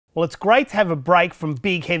Well, it's great to have a break from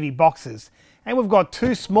big heavy boxes. And we've got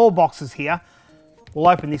two small boxes here. We'll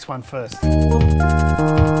open this one first.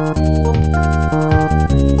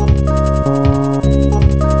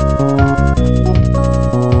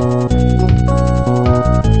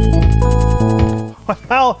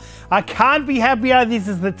 Well, I can't be happier. This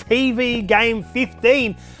is the TV Game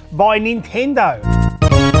 15 by Nintendo.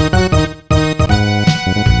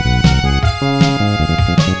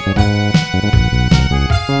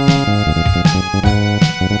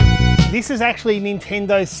 This is actually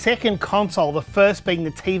Nintendo's second console, the first being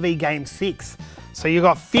the TV Game 6. So you've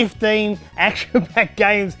got 15 action-packed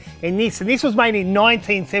games in this, and this was made in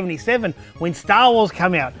 1977 when Star Wars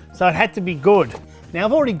came out, so it had to be good. Now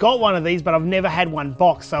I've already got one of these, but I've never had one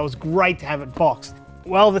boxed, so it was great to have it boxed.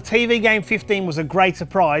 Well, the TV Game 15 was a great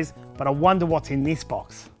surprise, but I wonder what's in this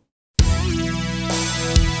box.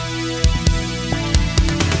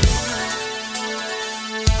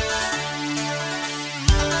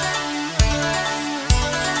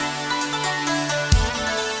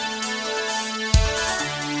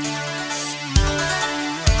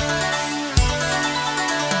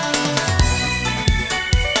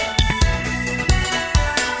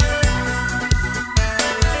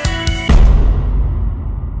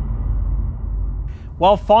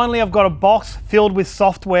 Well, finally I've got a box filled with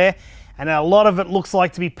software, and a lot of it looks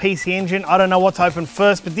like to be PC Engine. I don't know what to open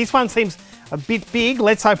first, but this one seems a bit big.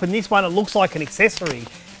 Let's open this one. It looks like an accessory.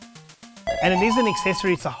 And it is an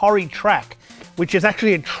accessory. It's a Hori Track, which is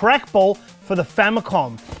actually a trackball for the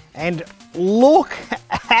Famicom. And look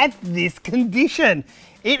at this condition.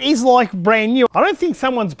 It is like brand new. I don't think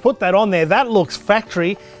someone's put that on there. That looks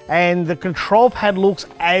factory, and the control pad looks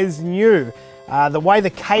as new. The way the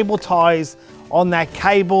cable ties on that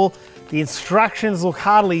cable, the instructions look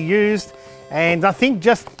hardly used, and I think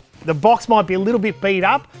just the box might be a little bit beat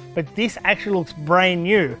up, but this actually looks brand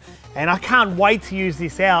new. And I can't wait to use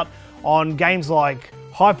this out on games like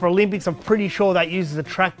Hyper Olympics. I'm pretty sure that uses a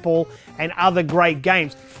trackball and other great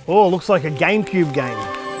games. Oh, it looks like a GameCube game.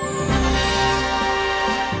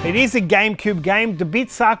 It is a GameCube game,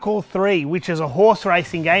 Debitsaku 3, which is a horse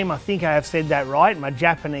racing game. I think I have said that right. My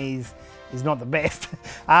Japanese is not the best.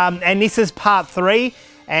 And this is part 3,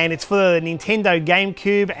 and it's for the Nintendo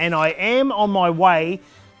GameCube, and I am on my way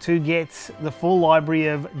to get the full library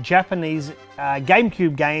of Japanese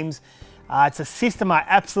GameCube games. It's a system I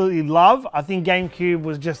absolutely love. I think GameCube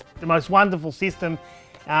was just the most wonderful system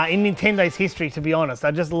in Nintendo's history, to be honest.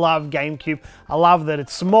 I just love GameCube. I love that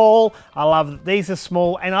it's small, I love that these are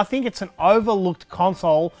small, and I think it's an overlooked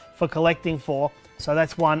console for collecting for, so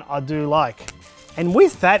that's one I do like. And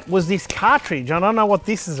with that was this cartridge. I don't know what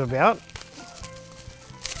this is about.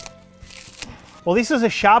 Well, this is a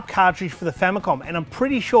Sharp cartridge for the Famicom, and I'm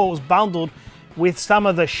pretty sure it was bundled with some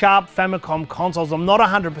of the Sharp Famicom consoles. I'm not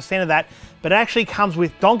 100% of that, but it actually comes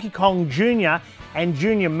with Donkey Kong Jr. and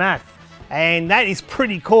Junior Math, and that is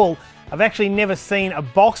pretty cool. I've actually never seen a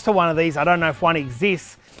box to one of these. I don't know if one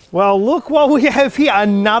exists. Well, look what we have here,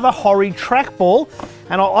 another Hori trackball,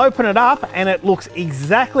 and I'll open it up and it looks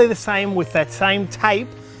exactly the same with that same tape,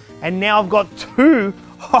 and now I've got two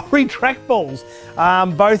Hori trackballs,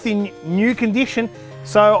 both in new condition,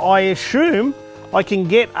 so I assume I can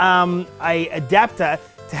get a adapter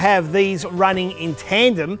to have these running in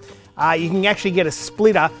tandem. You can actually get a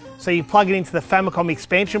splitter, so you plug it into the Famicom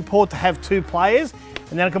expansion port to have two players,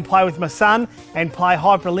 and then I can play with my son and play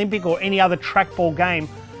Hyper Olympic or any other trackball game.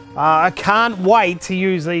 I can't wait to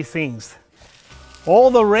use these things.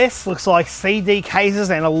 All the rest looks like CD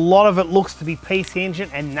cases, and a lot of it looks to be PC Engine,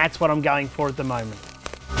 and that's what I'm going for at the moment.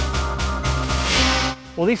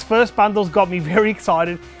 Well, this first bundle's got me very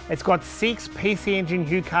excited. It's got 6 PC Engine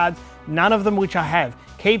HuCards, none of them which I have.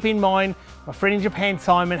 Keep in mind, my friend in Japan,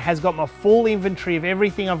 Simon, has got my full inventory of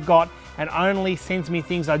everything I've got and only sends me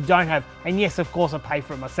things I don't have. And yes, of course, I pay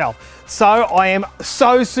for it myself. So I am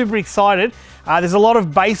so super excited. There's a lot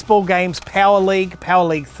of baseball games, Power League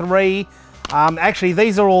 3. Actually,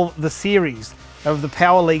 these are all the series of the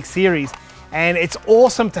Power League series, and it's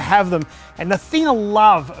awesome to have them. And the thing I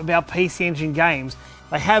love about PC Engine games,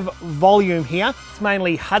 they have volume here. It's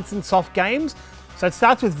mainly Hudson Soft games. So it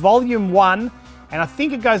starts with volume 1, and I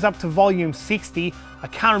think it goes up to volume 60. I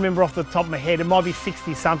can't remember off the top of my head. It might be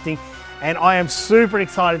 60 something. And I am super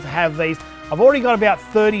excited to have these. I've already got about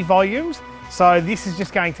 30 volumes, so this is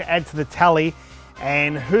just going to add to the tally.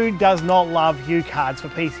 And who does not love HuCards for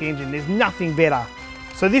PC Engine? There's nothing better.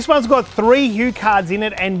 So this one's got 3 HuCards in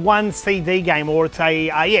it and 1 CD game, or it's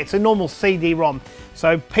a normal CD-ROM.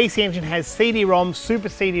 So PC Engine has CD-ROM, Super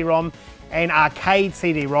CD-ROM, and Arcade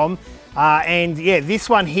CD-ROM. And yeah, this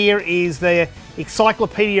one here is the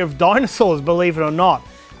Encyclopedia of Dinosaurs, believe it or not.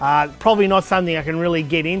 Probably not something I can really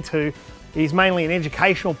get into. It is mainly an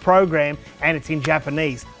educational program and it's in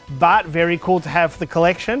Japanese, but very cool to have for the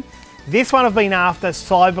collection. This one I've been after,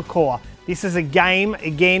 Cybercore. This is a game,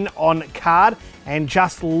 again, on card, and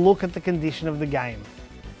just look at the condition of the game.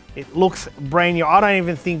 It looks brand new. I don't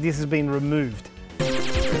even think this has been removed.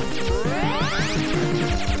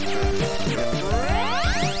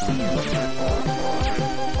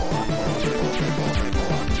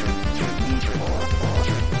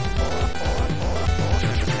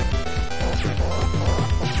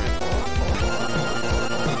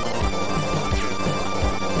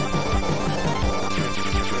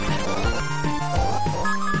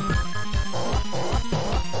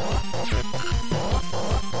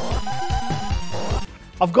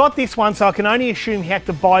 I've got this one, so I can only assume you have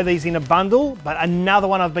to buy these in a bundle, but another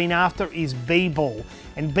one I've been after is B-Ball,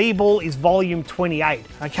 and B-Ball is volume 28.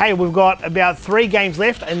 Okay, we've got about 3 games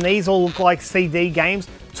left, and these all look like CD games.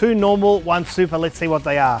 2 normal, 1 super. Let's see what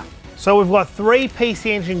they are. So we've got 3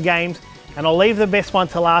 PC Engine games, and I'll leave the best one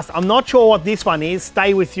to last. I'm not sure what this one is.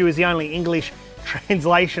 Stay With You is the only English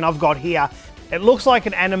translation I've got here. It looks like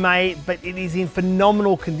an anime, but it is in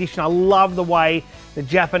phenomenal condition. I love the way the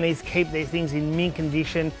Japanese keep their things in mint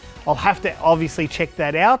condition. I'll have to obviously check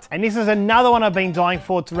that out. And this is another one I've been dying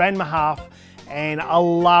for. It's Ranma Half, and I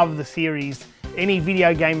love the series. Any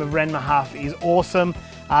video game of Ranma Half is awesome.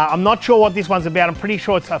 I'm not sure what this one's about. I'm pretty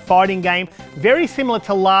sure it's a fighting game. Very similar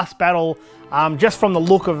to Last Battle, just from the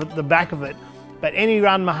look of the back of it. But any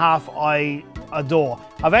Ranma Half I adore.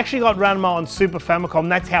 I've actually got Ranma on Super Famicom.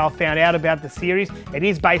 That's how I found out about the series. It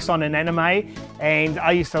is based on an anime, and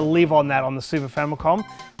I used to live on that on the Super Famicom.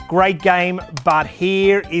 Great game, but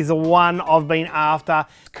here is the one I've been after.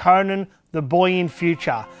 Conan, the Boy in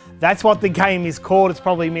Future. That's what the game is called. It's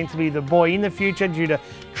probably meant to be the Boy in the Future due to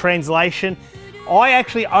translation. I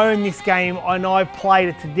actually own this game and I played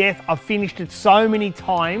it to death. I've finished it so many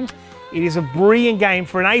times. It is a brilliant game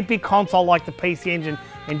for an 8-bit console like the PC Engine,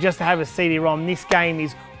 and just to have a CD-ROM. This game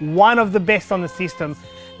is one of the best on the system.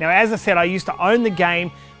 Now, as I said, I used to own the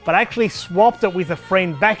game, but I actually swapped it with a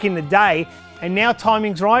friend back in the day, and now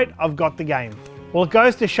timing's right, I've got the game. Well, it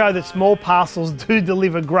goes to show that small parcels do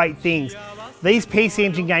deliver great things. These PC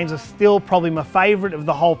Engine games are still probably my favourite of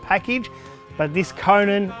the whole package, but this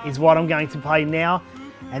Conan is what I'm going to play now.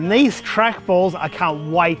 And these trackballs, I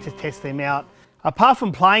can't wait to test them out. Apart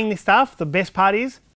from playing this stuff, the best part is